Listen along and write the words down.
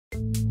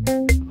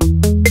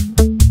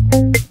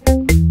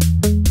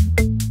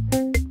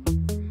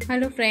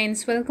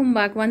friends, welcome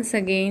back once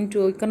again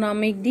to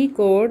Economic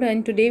Decode,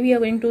 and today we are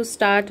going to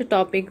start a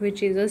topic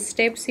which is the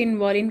steps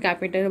involved in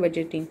capital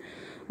budgeting.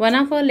 One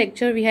of our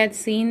lecture we had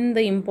seen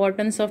the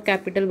importance of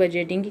capital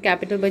budgeting. कि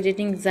capital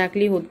budgeting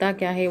exactly होता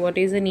क्या है, what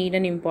is the need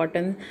and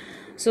importance.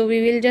 So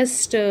we will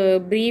just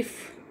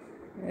brief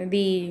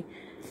the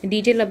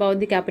detail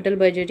about the capital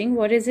budgeting.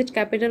 What is it?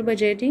 Capital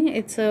budgeting,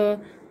 it's a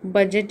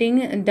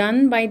budgeting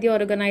done by the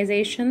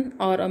organization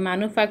or a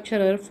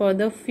manufacturer for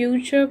the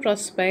future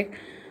prospect,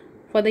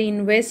 for the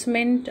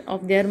investment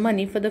of their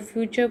money, for the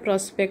future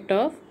prospect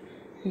of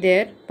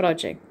their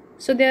project.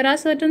 So there are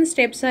certain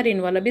steps are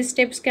involved. अभी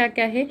steps क्या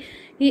क्या है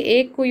कि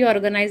एक कोई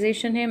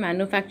organisation है,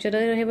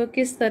 manufacturer है, वो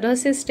किस तरह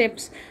से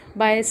स्टेप्स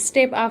बाय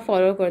स्टेप आप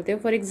फॉलो करते हो.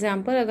 फॉर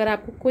एग्जांपल, अगर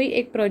आपको कोई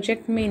एक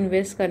प्रोजेक्ट में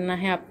इन्वेस्ट करना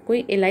है, आपको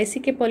कोई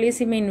LIC के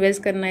पॉलिसी में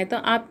इन्वेस्ट करना है, तो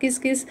आप किस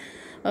किस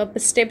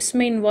स्टेप्स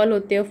में इन्वॉल्व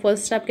होते हो.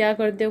 फर्स्ट आप क्या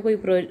करते हो,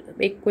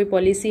 कोई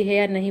पॉलिसी है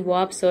या नहीं वो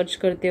आप सर्च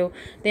करते हो.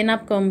 देन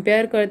आप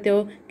कंपेयर करते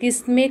हो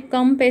किस में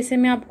कम पैसे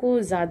में आपको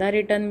ज़्यादा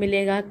रिटर्न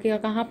मिलेगा, कि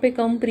कहाँ पे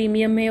कम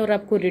प्रीमियम है और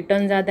आपको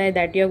रिटर्न ज़्यादा है,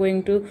 that you are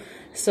going to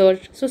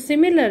search. So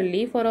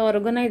similarly, for an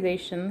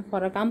organization,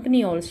 for a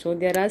company also,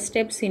 there are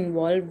steps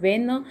involved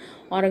when an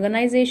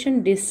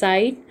organization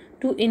decide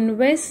to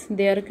invest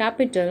their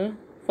capital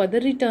for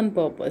the return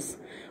purpose.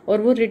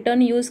 और वो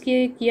return use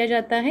किया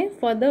जाता है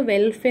for the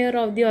welfare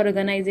of the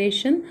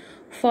organisation,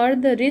 for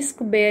the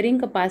risk bearing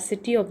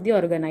capacity of the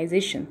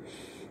organisation.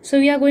 So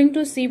we are going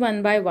to see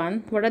one by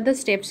one what are the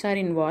steps are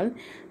involved.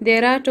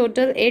 There are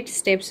total 8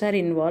 steps are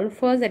involved.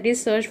 First, that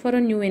is search for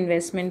a new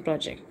investment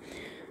project.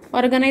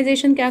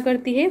 Organisation क्या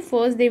करती है,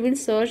 first they will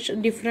search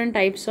different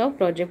types of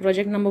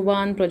project number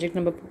 1, project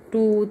number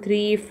 2,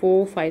 3,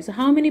 4, 5. So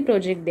how many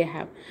project they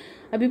have.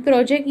 अभी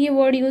project ये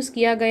word use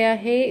किया गया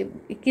है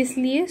किस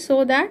लिए,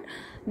 so that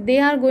they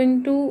are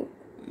going to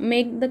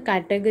make the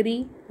category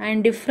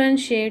and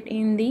differentiate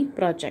in the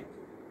project.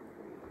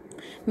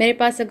 मेरे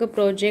पास अगर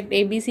project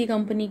ABC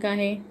company का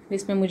है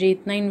जिसमें मुझे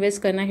इतना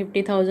इन्वेस्ट करना है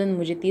 50,000,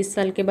 मुझे 30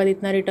 साल के बाद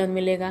इतना रिटर्न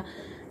मिलेगा.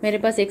 मेरे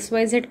पास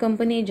XYZ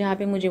कंपनी है जहाँ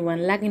पे मुझे 1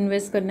 लाख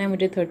इन्वेस्ट करना है,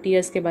 मुझे 30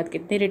 ईयर्स के बाद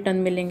कितने रिटर्न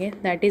मिलेंगे.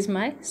 That is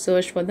my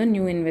search for the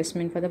new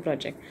investment for the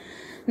project.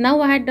 Now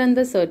I had done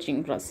the searching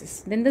process.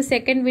 Then the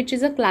second, which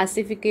is a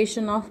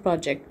classification of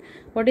project.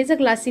 What is a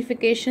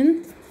classification?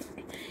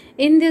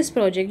 In this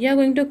project you are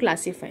going to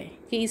classify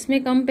कि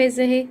इसमें कम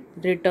पैसे है,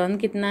 return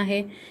कितना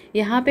है,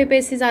 यहाँ पे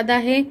पैसे ज़्यादा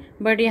है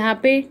बट यहाँ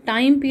पे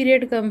टाइम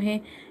पीरियड कम है.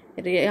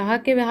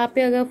 यहाँ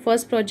पे अगर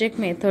फर्स्ट प्रोजेक्ट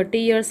में 30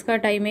 ईयर्स का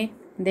टाइम है,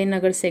 देन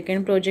अगर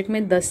सेकेंड प्रोजेक्ट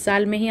में 10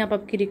 साल में ही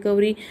आपकी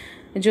रिकवरी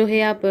जो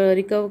है आप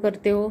रिकवर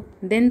करते हो.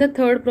 देन द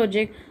थर्ड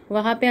प्रोजेक्ट,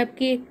 वहाँ पे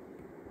आपकी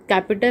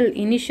कैपिटल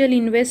इनिशियल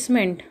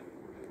इन्वेस्टमेंट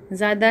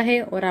ज़्यादा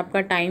है और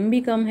आपका टाइम भी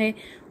कम है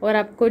और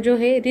आपको जो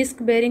है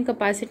risk bearing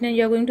capacity,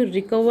 you are going to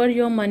recover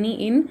your money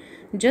in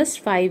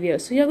just 5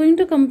 years. So you are going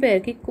to compare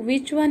कि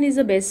which one is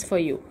the best for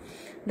you.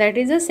 That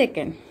is the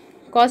second.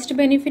 Cost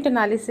benefit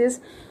analysis.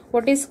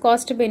 What is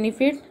cost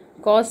benefit?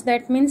 Cost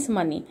that means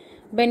money,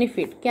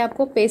 benefit कि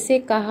आपको पैसे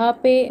कहाँ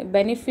पे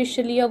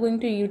beneficially you are going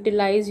to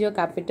utilise your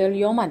capital,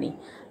 your money.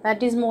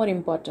 That is more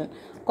important.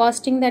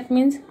 Costing that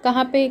means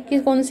कहाँ पे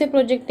कौन से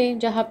project है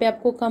जहाँ पे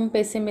आपको कम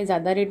पैसे में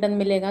ज़्यादा रिटर्न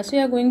मिलेगा. So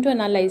you are going to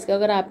analyse कि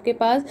अगर आपके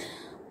पास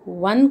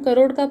 1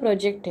 करोड़ का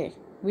प्रोजेक्ट है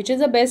which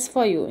is the best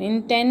for you,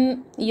 in 10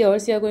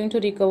 years you are going to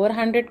recover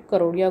 100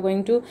 crore, you are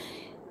going to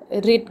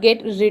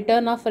get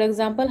return of for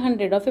example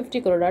 100 or 50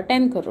 crore or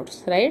 10 crores,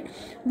 right?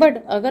 But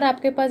अगर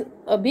आपके पास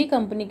अभी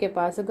company के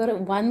पास अगर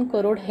 1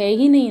 करोड़ है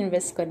ही नहीं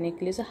इन्वेस्ट करने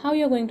के लिए, so how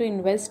you are going to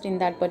invest in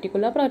that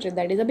particular project?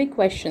 That is a big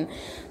question.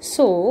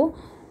 So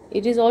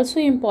it is also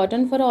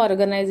important for an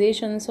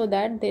organization so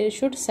that they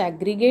should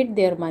segregate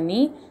their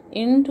money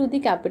into the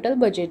capital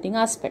budgeting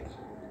aspect.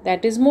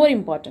 That is more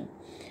important.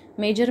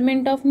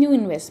 Measurement of new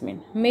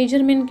investment.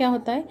 Measurement क्या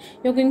होता है,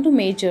 you are going to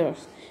major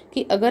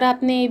कि अगर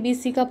आपने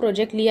ABC का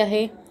project लिया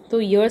है तो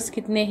ईयर्स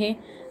कितने हैं,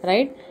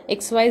 राइट.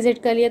 XYZ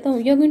का लिया तो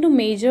you are going to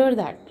major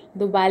that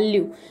the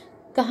value,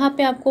 कहाँ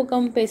पे आपको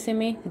कम पैसे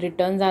में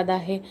रिटर्न ज़्यादा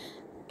है.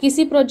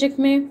 किसी प्रोजेक्ट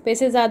में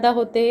पैसे ज़्यादा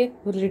होते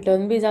हैं,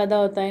 रिटर्न भी ज़्यादा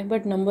होता है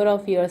बट नंबर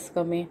ऑफ ईयर्स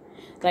कम है,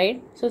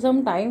 right. So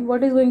some time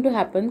what is going to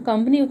happen,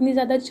 company उतनी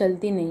ज़्यादा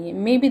चलती नहीं है.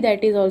 May be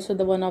that is also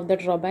the one of the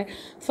drawback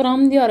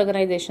from the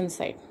organisation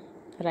side,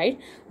 right?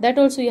 That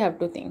also you have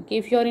to think.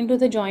 If you are into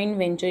the joint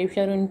venture, if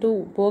you are into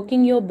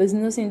working your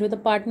business into the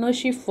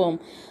partnership firm,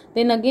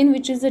 then again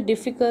which is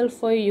difficult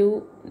for you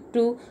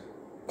to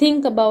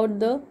think about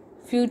the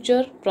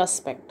future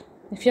prospect.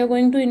 If you are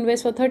going to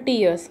invest for 30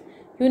 years,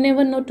 you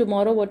never know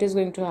tomorrow what is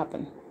going to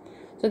happen.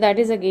 So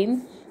that is again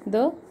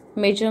the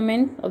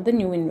measurement of the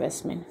new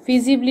investment.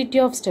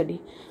 Feasibility of study,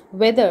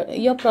 whether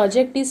your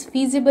project is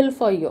feasible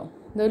for you.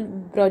 The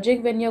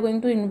project when you are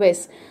going to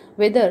invest,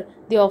 whether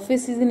the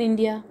office is in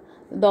India,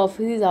 the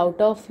office is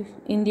out of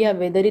India,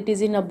 whether it is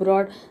in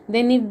abroad,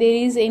 then if there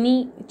is any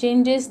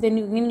changes then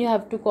you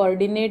have to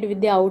coordinate with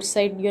the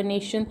outside your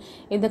nation.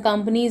 If the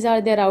companies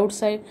are there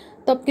outside,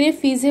 तो आपके लिए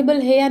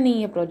feasible है या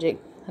नहीं है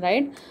project.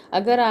 Right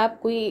अगर आप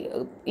कोई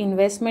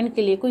इन्वेस्टमेंट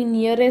के लिए कोई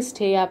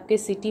नियरेस्ट है, आपके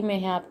सिटी में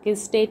है, आपके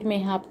स्टेट में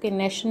है, आपके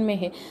नेशन में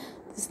है,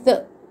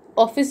 the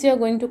office you are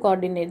going to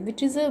coordinate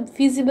which is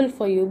feasible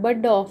for you,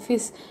 but the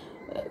office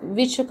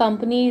which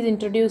company is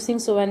introducing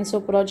so and so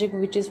project,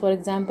 which is for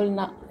example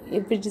now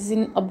if it is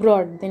in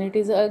abroad, then it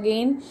is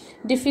again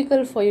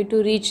difficult for you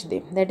to reach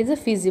them. That is a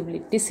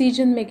feasibility,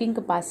 decision making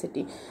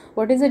capacity.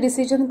 What is the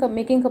decision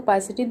making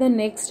capacity? The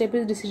next step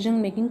is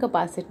decision making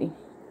capacity.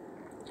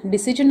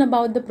 Decision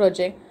about the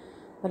project,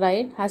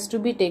 right, has to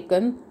be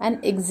taken and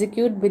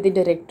execute with the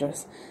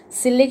directors.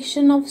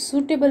 Selection of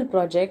suitable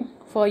project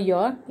for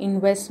your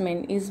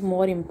investment is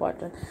more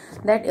important.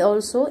 That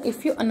also,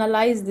 if you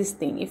analyze this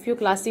thing, if you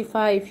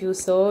classify, if you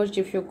search,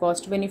 if you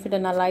cost benefit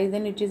analyze,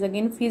 then it is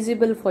again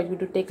feasible for you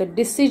to take a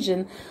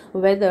decision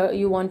whether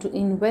you want to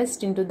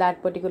invest into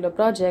that particular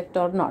project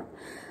or not.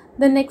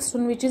 The next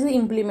one, which is the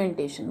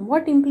implementation.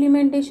 What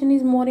implementation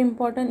is more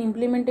important?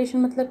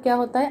 Implementation मतलब क्या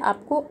होता है?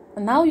 आपको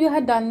now you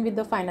have done with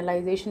the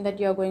finalization that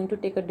you are going to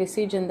take a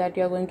decision that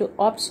you are going to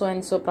opt so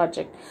and so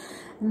project.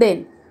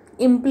 Then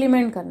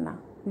implement करना,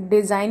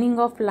 designing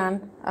of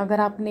plant. अगर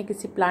आपने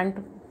किसी plant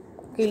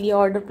के लिए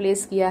order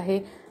place किया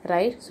है,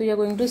 right? So you are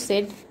going to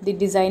set the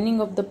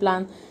designing of the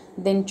plant,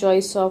 then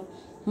choice of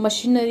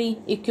machinery,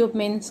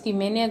 equipments कि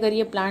मैंने अगर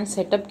ये plant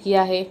setup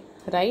किया है,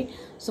 राइट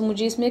सो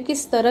मुझे इसमें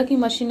किस तरह की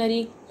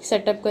मशीनरी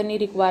सेटअप करनी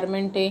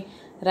रिक्वायरमेंट है,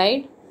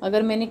 राइट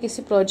अगर मैंने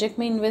किसी प्रोजेक्ट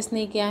में इन्वेस्ट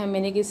नहीं किया है,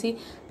 मैंने किसी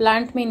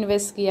प्लांट में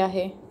इन्वेस्ट किया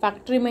है,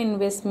 फैक्ट्री में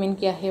इन्वेस्टमेंट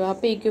किया है, वहाँ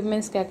पे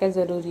इक्विपमेंट्स क्या क्या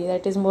ज़रूरी है,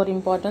 that is more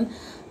important.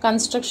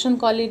 Construction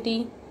quality,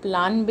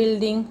 plan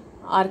building,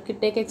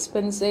 architect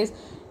expenses,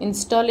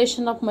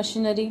 installation of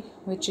machinery,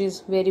 which is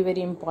very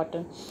very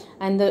important.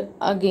 And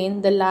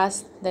again the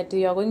last that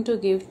you are going to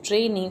give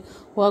training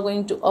who are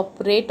going to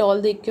operate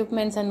all the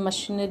equipments and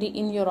machinery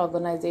in your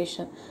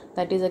organization.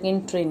 That is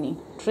again training.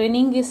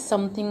 Training is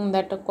something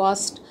that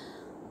cost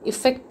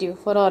effective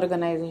for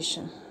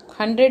organization.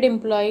 100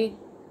 employee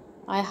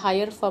I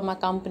hire for my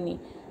company,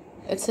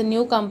 it's a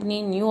new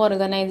company, new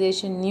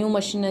organization, new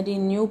machinery,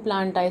 new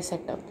plant I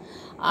set up.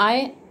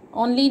 I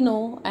only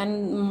know,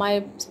 and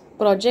my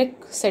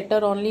project setter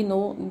only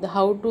know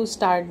how to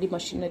start the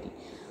machinery,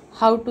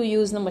 how to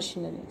use the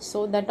machinery.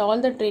 So that all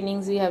the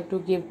trainings we have to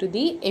give to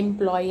the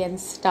employee and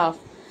staff.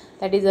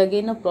 That is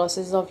again a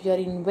process of your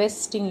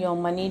investing your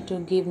money to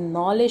give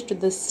knowledge to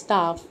the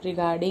staff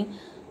regarding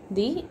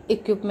the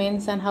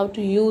equipments and how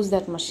to use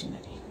that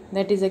machinery.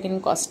 That is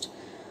again cost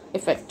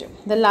effective.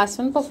 The last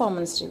one,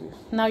 performance review.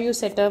 Now you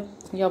set up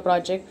your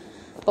project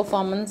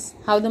performance,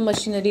 how the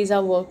machineries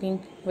are working,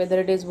 whether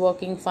it is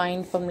working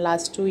fine from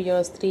last 2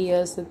 years, 3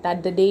 years,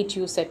 at the date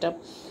you set up.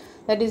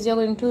 That is, you're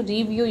going to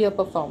review your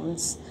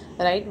performance,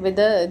 right,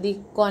 whether the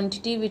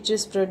quantity which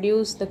is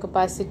produced, the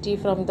capacity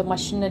from the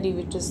machinery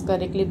which is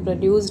correctly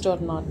produced or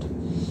not,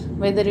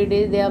 whether it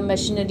is their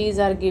machineries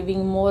are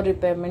giving more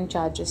repairment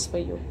charges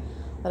for you,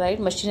 right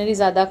machinery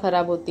ज़्यादा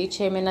ख़राब होती है,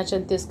 6 महीना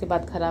चलती है उसके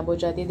बाद ख़राब हो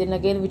जाती है, then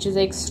again which is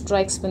extra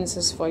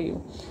expenses for you.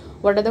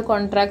 What are the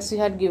contracts you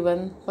had given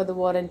for the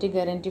warranty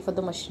guarantee for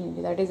the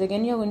machinery? That is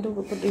again you are going to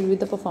review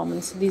the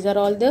performance. These are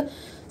all the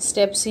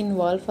steps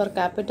involved. For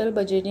capital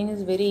budgeting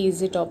is very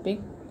easy topic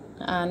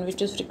and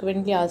which is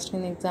frequently asked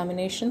in the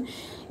examination.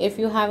 If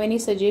you have any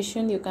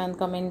suggestion, you can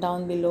comment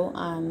down below.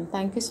 And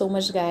thank you so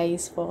much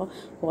guys for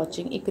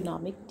watching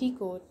Economic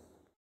Decode.